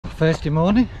Thursday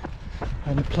morning,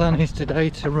 and the plan is today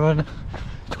to run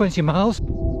 20 miles.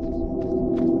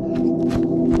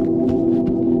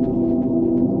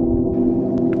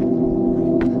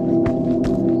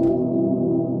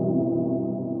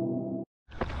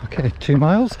 Okay, 2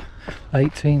 miles,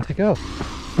 18 to go.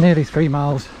 Nearly 3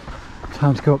 miles,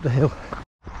 time to go up the hill.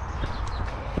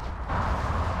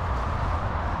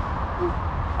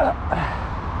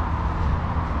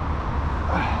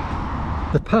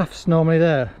 The path's normally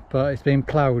there, but it's been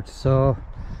ploughed, so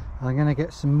I'm going to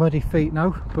get some muddy feet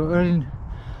now. But we're in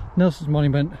Nelson's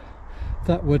Monument,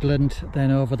 that woodland, then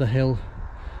over the hill,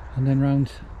 and then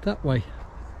round that way.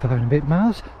 5 and a bit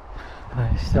miles.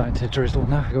 It's starting to drizzle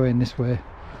now, going this way.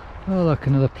 Oh look,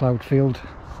 another ploughed field.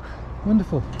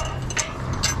 Wonderful.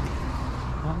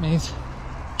 That means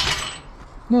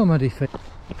more muddy feet.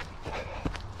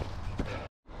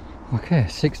 Okay,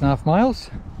 6.5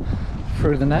 miles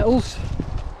through the nettles.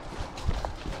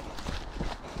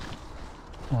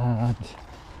 And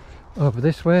over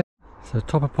this way, so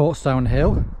top of Portsdown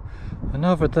Hill, and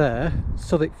over there,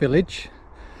 Southwick Village,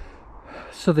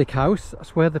 Southwick House.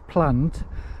 That's where they planned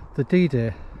the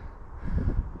D-Day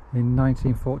in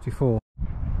 1944.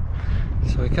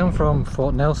 So we come from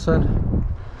Fort Nelson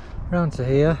round to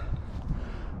here.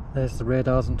 There's the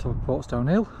radars on top of Portsdown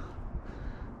Hill,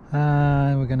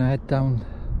 and we're going to head down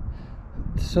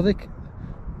to Southwick,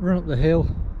 run up the hill,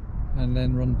 and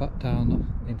then run back down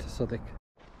into Southwick.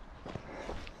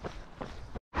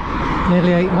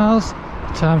 Nearly 8 miles,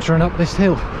 time to run up this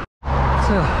hill. So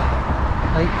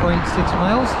 8.6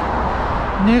 miles,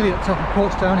 nearly at the top of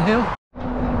Portsdown Hill.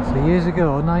 So years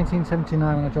ago,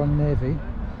 1979, when I joined the Navy, I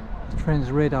was trained as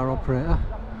a radar operator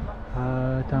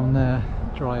down there,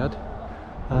 Dryad.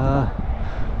 A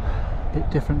bit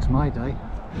different to my day,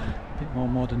 a bit more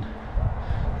modern.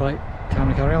 Right, time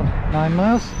to carry on. 9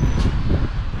 miles.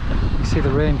 You see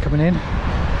the rain coming in, so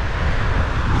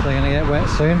they're going to get wet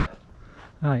soon.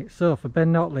 Right, so for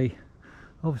Ben Notley,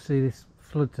 obviously this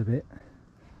floods a bit,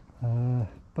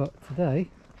 but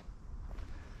today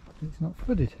it's not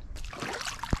flooded.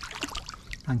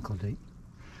 Ankle deep.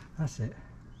 That's it.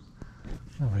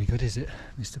 Not very good, is it,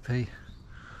 Mr. P?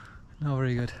 Not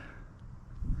very good.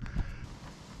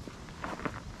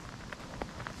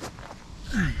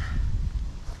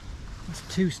 That's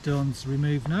 2 stones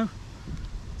removed now.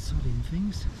 Sodding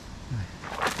things. Right.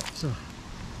 So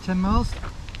 10 miles,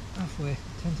 halfway,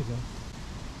 10 to go.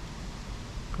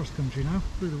 Cross country now,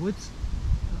 through the woods,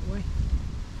 that way.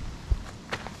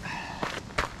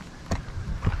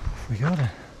 Off we go then.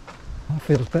 That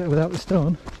feels better without the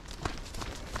stone.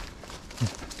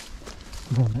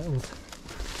 More nettles.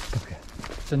 Okay.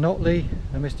 So Notley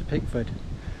and Mr. Pickford,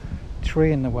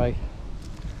 tree in the way.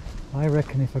 I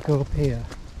reckon if I go up here,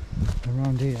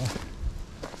 around here,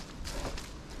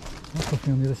 that'll put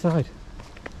me on the other side.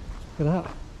 Look at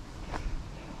that.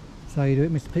 That's how you do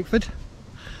it, Mr. Pickford.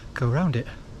 Go around it.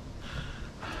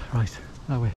 Right,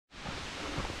 that way.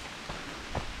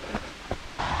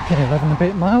 Okay, 11 and a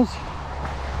bit miles.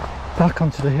 Back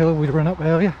onto the hill we'd run up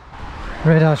earlier.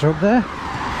 Radars are up there.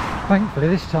 Thankfully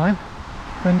this time,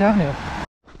 run downhill.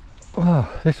 Wow,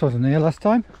 this wasn't here last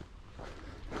time.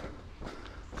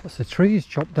 That's the trees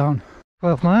chopped down.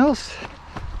 12 miles,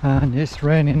 and it's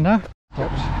raining now.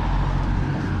 Oops.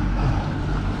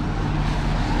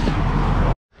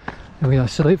 Here we are,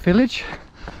 Southwick Village.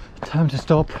 Time to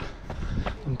stop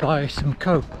and buy some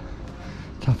coke.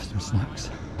 Time for some snacks.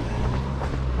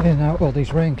 In and out all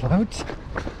these rain clouds.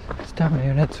 It's down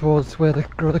here and head towards where they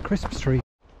grow the Christmas tree.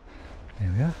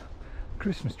 Here we are,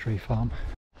 Christmas tree farm.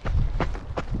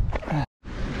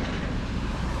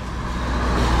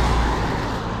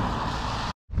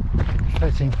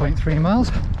 13.3 miles.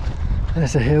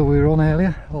 There's a hill we were on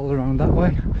earlier, all around that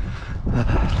way.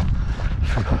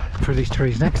 Through these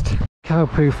trees next. Cow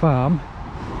poo farm,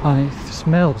 and it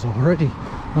smells already.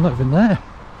 I'm not even there.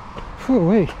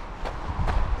 Whew-wee.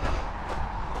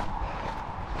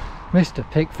 Mr.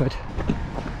 Pickford.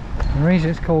 The reason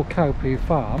it's called cow poo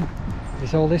farm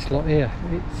is all this lot here.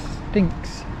 It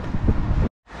stinks.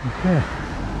 Okay.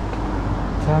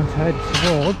 Time to head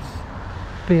towards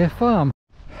Beer Farm.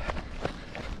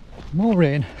 More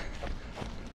rain.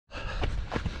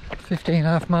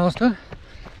 15.5 miles done,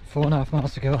 4.5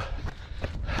 miles to go.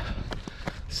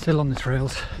 Still on the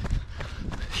trails.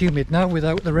 Humid now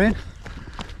without the rain.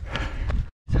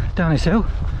 Down this hill,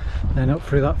 then up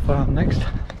through that farm next.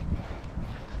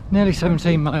 Nearly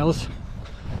 17 miles.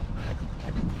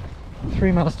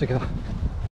 3 miles to go.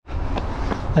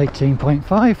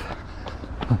 18.5.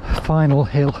 Final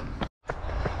hill.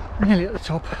 Nearly at the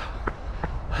top.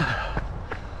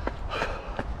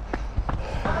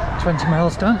 20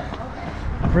 miles done.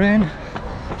 rain,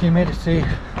 humidity,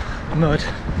 mud,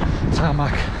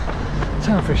 tarmac.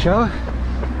 Time for a shower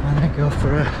and then go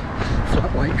for a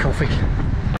flat white coffee.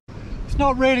 It's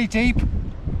not really deep,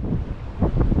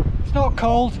 it's not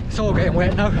cold, it's all getting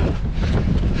wet now.